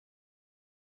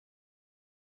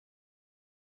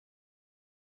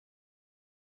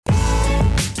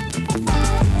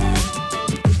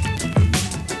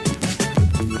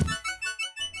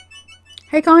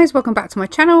Hey guys, welcome back to my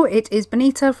channel. It is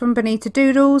Bonita from Bonita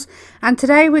Doodles, and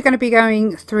today we're going to be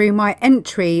going through my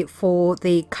entry for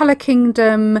the Colour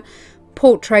Kingdom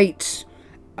portrait.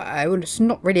 It's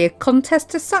not really a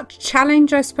contest as such,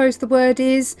 challenge I suppose the word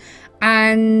is,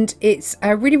 and it's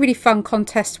a really fun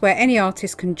contest where any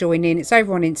artist can join in. It's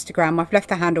over on Instagram. I've left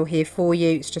the handle here for you.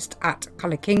 It's just at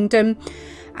Colour Kingdom.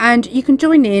 And you can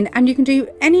join in and you can do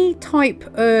any type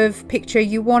of picture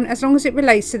you want as long as it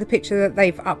relates to the picture that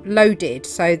they've uploaded.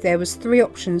 So there was 3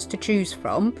 options to choose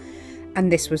from and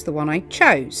this was the one I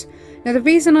chose. Now the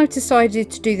reason I've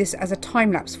decided to do this as a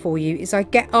time-lapse for you is I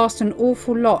get asked an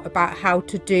awful lot about how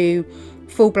to do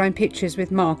full-blown pictures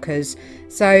with markers.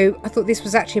 So I thought this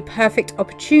was actually a perfect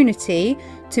opportunity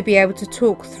to be able to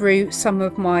talk through some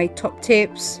of my top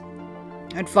tips,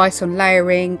 advice on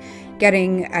layering,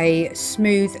 getting a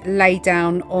smooth lay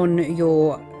down on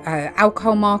your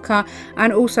alcohol marker,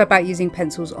 and also about using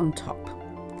pencils on top.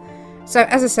 So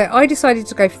as I said, I decided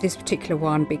to go for this particular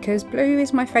one because blue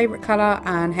is my favourite colour,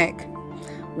 and heck,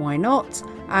 why not?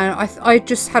 And I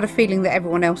just had a feeling that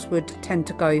everyone else would tend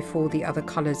to go for the other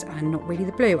colours and not really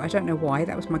the blue. I don't know why,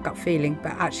 that was my gut feeling,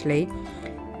 but actually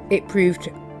it proved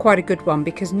quite a good one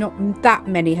because not that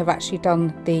many have actually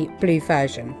done the blue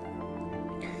version.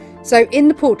 So in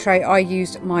the portrait I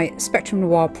used my Spectrum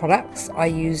Noir products, I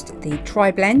used the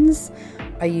Tri-Blends,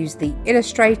 I used the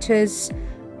illustrators,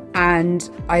 and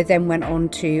I then went on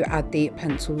to add the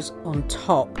pencils on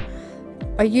top.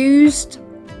 I used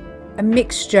a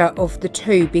mixture of the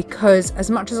two because as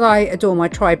much as I adore my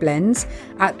Tri-Blends,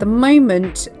 at the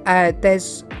moment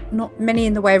there's not many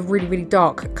in the way of really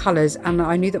dark colours, and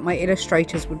I knew that my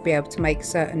illustrators would be able to make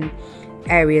certain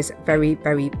areas very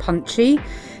punchy.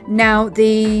 Now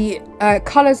the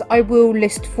colours I will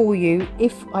list for you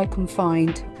if I can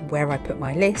find where I put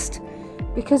my list,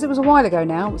 because it was a while ago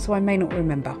now so I may not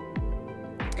remember.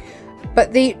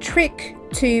 But the trick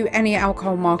to any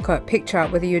alcohol marker picture,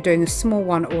 whether you're doing a small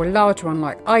one or a large one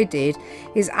like I did,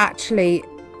 is actually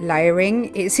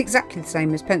layering. It's exactly the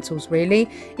same as pencils really.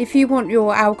 If you want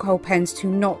your alcohol pens to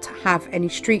not have any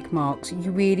streak marks,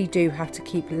 you really do have to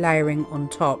keep layering on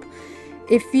top.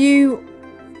 If you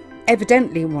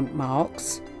evidently want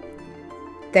marks,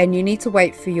 then you need to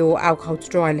wait for your alcohol to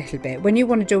dry a little bit. When you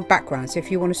want to do a background, so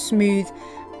if you want a smooth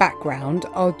background,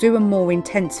 I'll do a more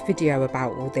intense video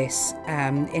about all this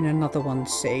in another one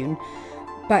soon.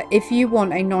 But if you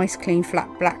want a nice clean flat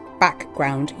black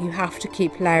background, you have to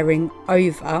keep layering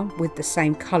over with the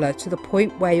same colour to the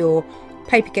point where your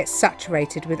paper gets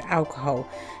saturated with alcohol.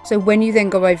 So when you then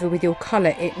go over with your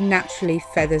colour, it naturally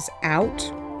feathers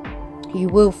out. You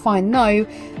will find though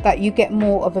that you get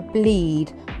more of a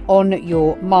bleed on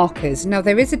your markers. Now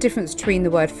there is a difference between the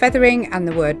word feathering and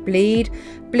the word bleed.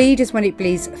 Bleed is when it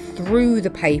bleeds through the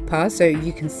paper so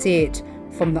you can see it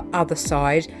from the other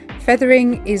side.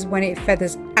 Feathering is when it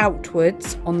feathers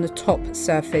outwards on the top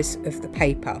surface of the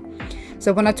paper.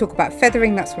 So when I talk about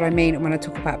feathering, that's what I mean, and when I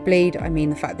talk about bleed, I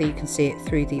mean the fact that you can see it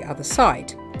through the other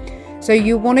side. So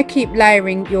you want to keep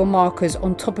layering your markers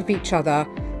on top of each other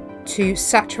to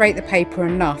saturate the paper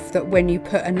enough that when you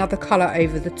put another colour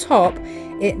over the top,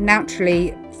 it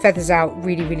naturally feathers out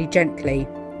really gently.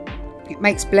 It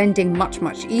makes blending much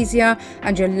easier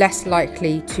and you're less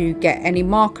likely to get any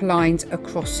marker lines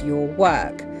across your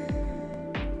work.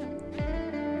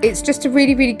 It's just a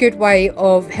really good way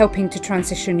of helping to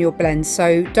transition your blends,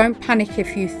 so don't panic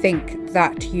if you think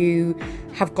that you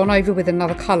have gone over with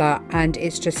another colour and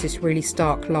it's just this really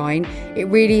stark line. It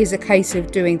really is a case of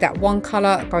doing that one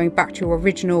colour, going back to your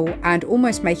original and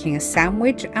almost making a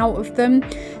sandwich out of them.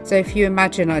 So if you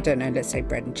imagine, I don't know, let's say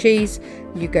bread and cheese,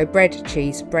 you go bread,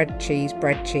 cheese, bread, cheese,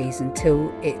 bread, cheese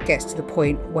until it gets to the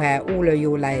point where all of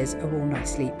your layers are all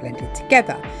nicely blended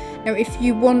together. Now if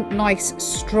you want nice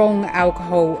strong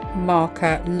alcohol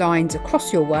marker lines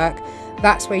across your work,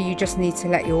 that's where you just need to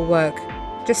let your work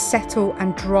just settle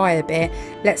and dry a bit,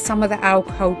 let some of the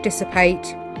alcohol dissipate,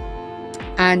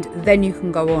 and then you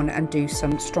can go on and do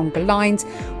some stronger lines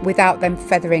without them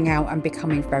feathering out and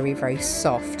becoming very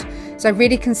soft. So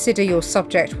really consider your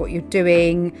subject, what you're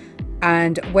doing,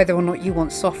 and whether or not you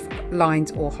want soft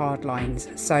lines or hard lines.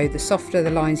 So the softer the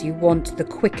lines you want, the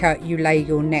quicker you lay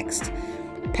your next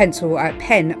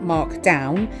pen mark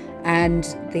down, and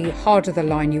the harder the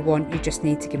line you want, you just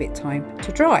need to give it time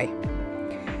to dry.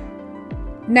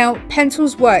 Now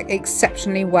pencils work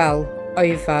exceptionally well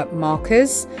over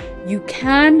markers. You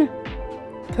can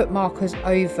put markers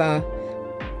over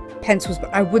pencils,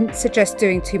 but I wouldn't suggest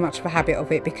doing too much of a habit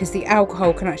of it, because the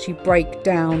alcohol can actually break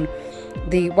down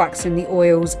the wax and the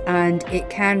oils, and it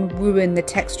can ruin the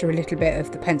texture a little bit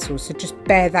of the pencils. So just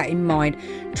bear that in mind.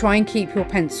 Try and keep your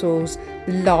pencils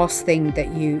the last thing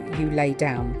that you lay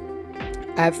down.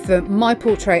 For my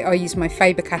portrait, I use my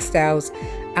Faber-Castells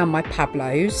and my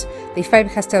Pablos. The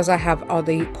Faber-Castells I have are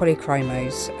the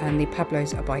Polychromos, and the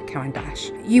Pablos are by Caran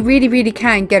d'Ache. You really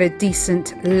can get a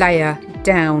decent layer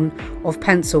down of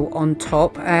pencil on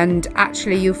top, and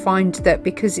actually you'll find that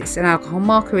because it's an alcohol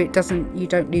marker, you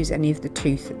don't lose any of the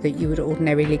tooth that you would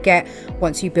ordinarily get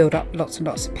once you build up lots and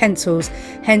lots of pencils.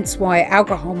 Hence why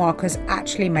alcohol markers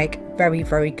actually make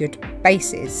very good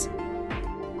bases.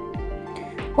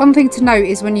 One thing to note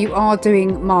is when you are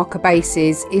doing marker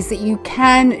bases is that you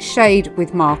can shade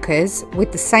with markers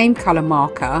with the same colour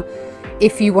marker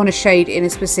if you want to shade in a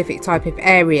specific type of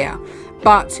area,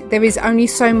 but there is only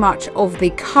so much of the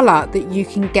colour that you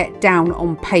can get down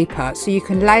on paper. So you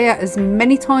can layer as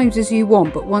many times as you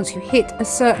want, but once you hit a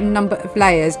certain number of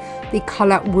layers, the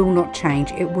colour will not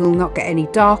change. It will not get any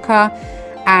darker.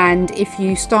 And if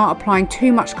you start applying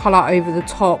too much colour over the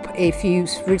top, if you,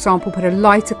 for example, put a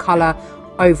lighter colour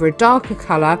over a darker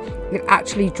colour, it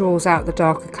actually draws out the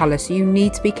darker colour. So you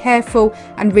need to be careful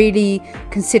and really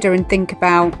consider and think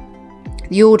about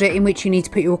the order in which you need to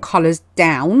put your colours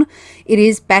down. It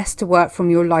is best to work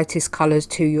from your lightest colours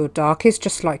to your darkest,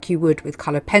 just like you would with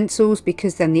coloured pencils,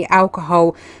 because then the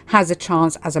alcohol has a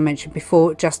chance, as I mentioned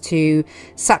before, just to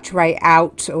saturate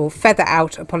out, or feather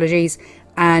out, apologies,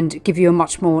 and give you a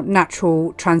much more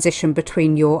natural transition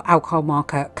between your alcohol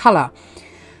marker colour.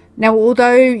 Now,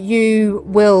 although you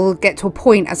will get to a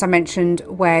point, as I mentioned,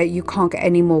 where you can't get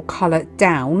any more colour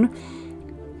down,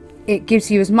 it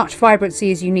gives you as much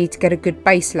vibrancy as you need to get a good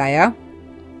base layer.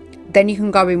 Then you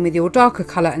can go in with your darker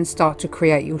colour and start to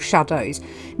create your shadows.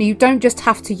 Now, you don't just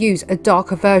have to use a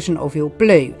darker version of your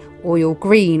blue or your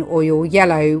green or your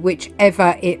yellow,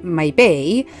 whichever it may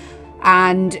be,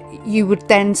 and you would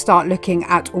then start looking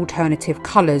at alternative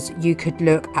colours. You could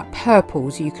look at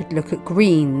purples, you could look at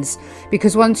greens,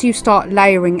 because once you start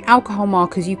layering alcohol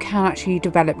markers, you can actually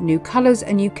develop new colours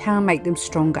and you can make them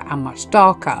stronger and much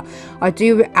darker. I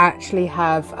do actually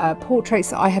have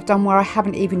portraits that I have done where I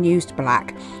haven't even used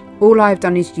black. All I've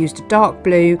done is used a dark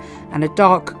blue and a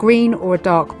dark green or a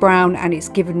dark brown, and it's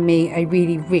given me a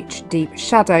really rich deep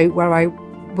shadow where I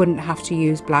wouldn't have to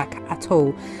use black at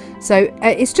all. So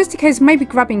it's just a case of maybe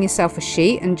grabbing yourself a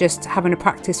sheet and just having a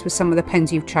practice with some of the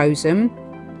pens you've chosen.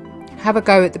 Have a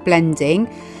go at the blending,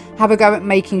 have a go at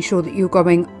making sure that you're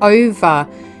going over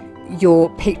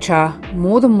your picture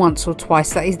more than once or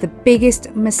twice. That is the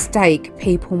biggest mistake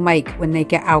people make when they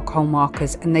get alcohol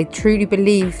markers, and they truly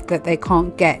believe that they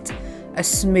can't get a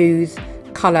smooth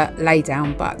colour lay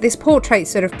down. But this portrait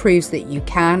sort of proves that you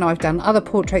can. I've done other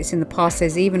portraits in the past.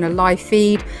 There's even a live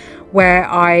feed where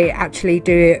I actually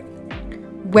do it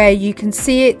where you can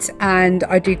see it, and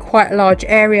I do quite a large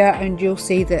area, and you'll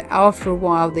see that after a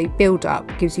while the build up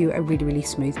gives you a really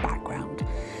smooth background.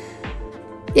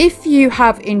 If you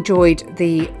have enjoyed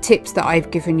the tips that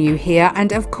I've given you here,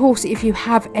 and of course if you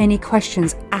have any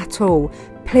questions at all,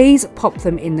 please pop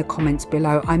them in the comments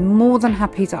below. I'm more than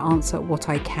happy to answer what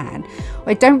I can.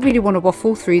 I don't really want to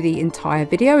waffle through the entire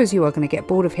video, as you are going to get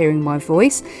bored of hearing my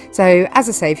voice. So as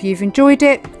I say, if you've enjoyed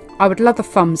it, I would love a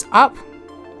thumbs up.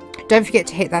 Don't forget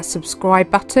to hit that subscribe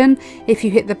button. If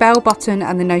you hit the bell button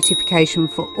and the notification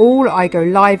for all, I go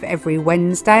live every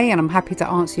Wednesday, and I'm happy to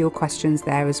answer your questions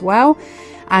there as well.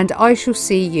 And I shall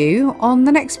see you on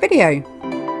the next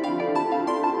video.